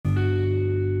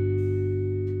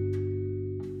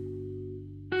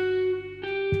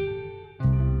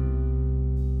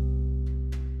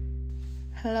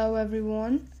Hello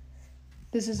everyone,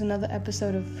 this is another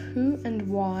episode of Who and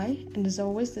Why, and as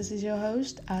always, this is your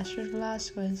host, Astrid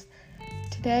Velasquez.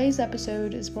 Today's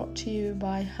episode is brought to you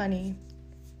by Honey,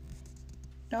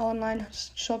 an online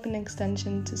shopping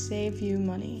extension to save you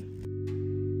money.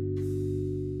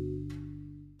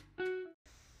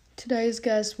 Today's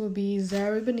guest will be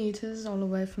Zari Benitez, all the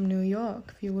way from New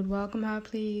York. If you would welcome her,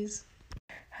 please.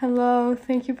 Hello,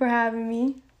 thank you for having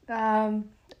me.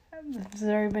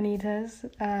 Zari Benitez.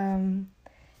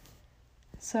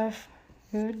 So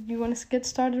you want to get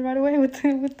started right away with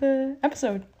the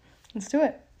episode? Let's do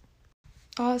it.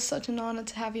 Oh, it's such an honor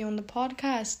to have you on the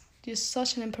podcast. You're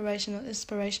such an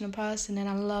inspirational person, and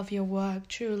I love your work.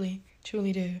 Truly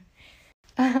do.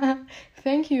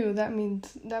 Thank you. That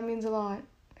means a lot.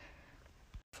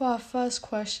 For our first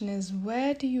question is,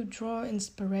 where do you draw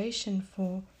inspiration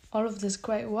for all of this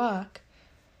great work?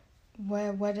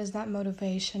 Where does that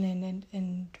motivation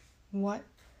and what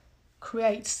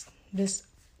creates this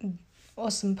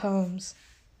awesome poems?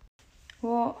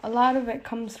 Well, a lot of it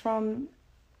comes from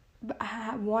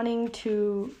wanting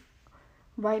to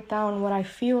write down what I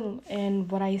feel and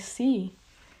what I see.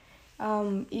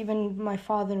 Even my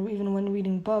father, even when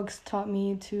reading books, taught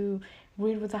me to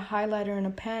read with a highlighter and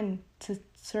a pen, to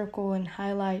circle and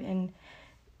highlight and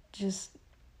just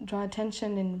draw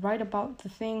attention and write about the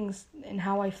things and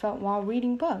how I felt while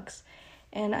reading books.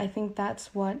 And I think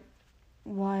that's what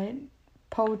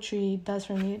poetry does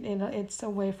for me. It's a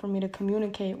way for me to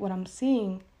communicate what I'm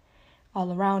seeing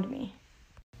all around me.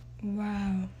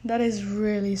 Wow, that is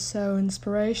really so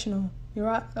inspirational. You're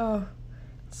right. Oh,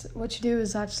 what you do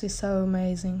is actually so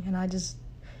amazing, and it's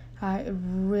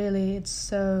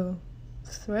so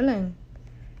thrilling.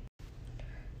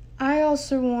 I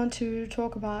also want to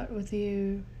talk about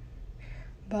your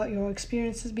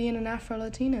experiences being an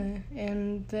Afro-Latina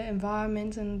and the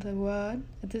environment and the world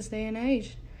at this day and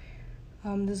age.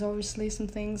 There's obviously some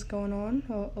things going on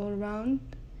all around,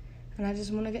 and I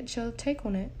just want to get your take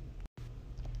on it.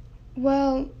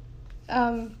 Well,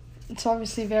 it's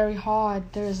obviously very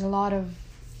hard. There's a lot of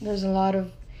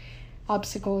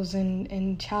obstacles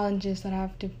and challenges that I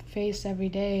have to face every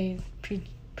day.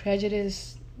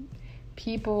 Prejudice,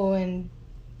 people, and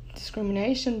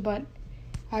discrimination, but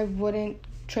I wouldn't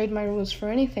trade my rules for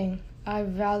anything. I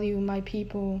value my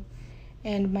people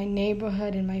and my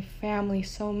neighborhood and my family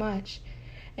so much,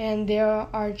 and there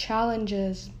are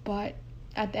challenges, but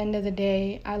at the end of the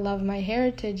day, I love my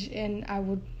heritage and I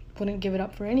wouldn't give it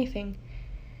up for anything.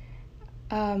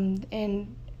 And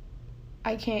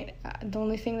the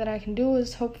only thing that I can do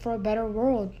is hope for a better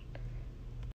world.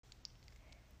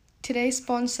 Today's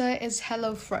sponsor is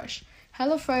HelloFresh.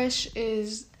 HelloFresh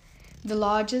is the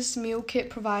largest meal kit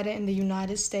provider in the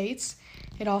United States.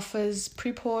 It offers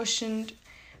pre-portioned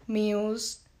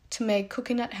meals to make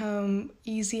cooking at home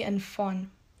easy and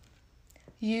fun.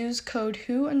 Use code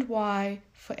WHO and Y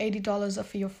for $80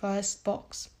 off your first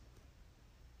box.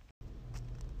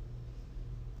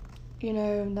 You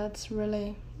know, that's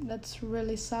really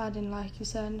sad, and like you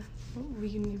said,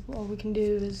 all we can do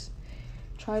is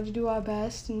try to do our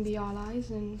best and be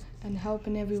allies and help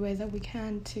in every way that we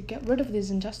can to get rid of these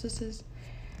injustices.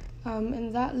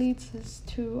 And that leads us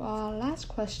to our last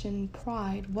question,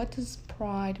 pride. What does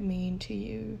pride mean to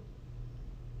you?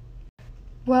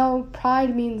 Well,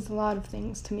 pride means a lot of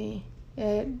things to me.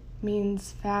 It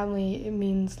means family. It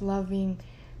means loving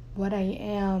what I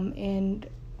am and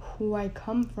who I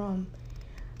come from.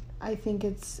 I think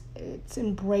it's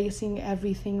embracing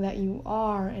everything that you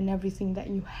are and everything that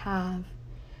you have.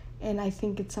 And I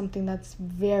think it's something that's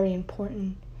very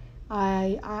important.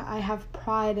 I have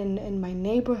pride in my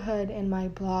neighborhood and my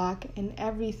block and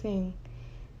everything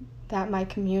that my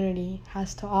community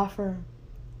has to offer.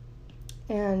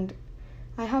 And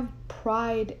I have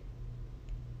pride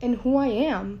in who I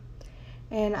am.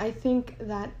 And I think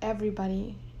that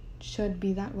everybody should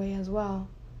be that way as well.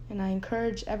 And I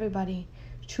encourage everybody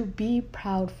to be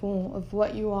proudful of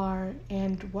what you are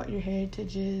and what your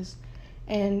heritage is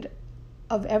and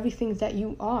of everything that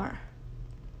you are.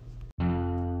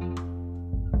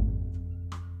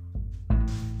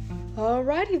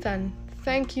 Alrighty then.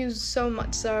 Thank you so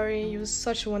much, Zari. You were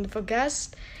such a wonderful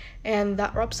guest. And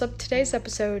that wraps up today's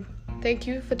episode. Thank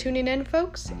you for tuning in,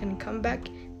 folks, and come back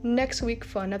next week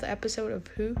for another episode of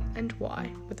Who and Why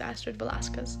with Astrid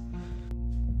Velasquez.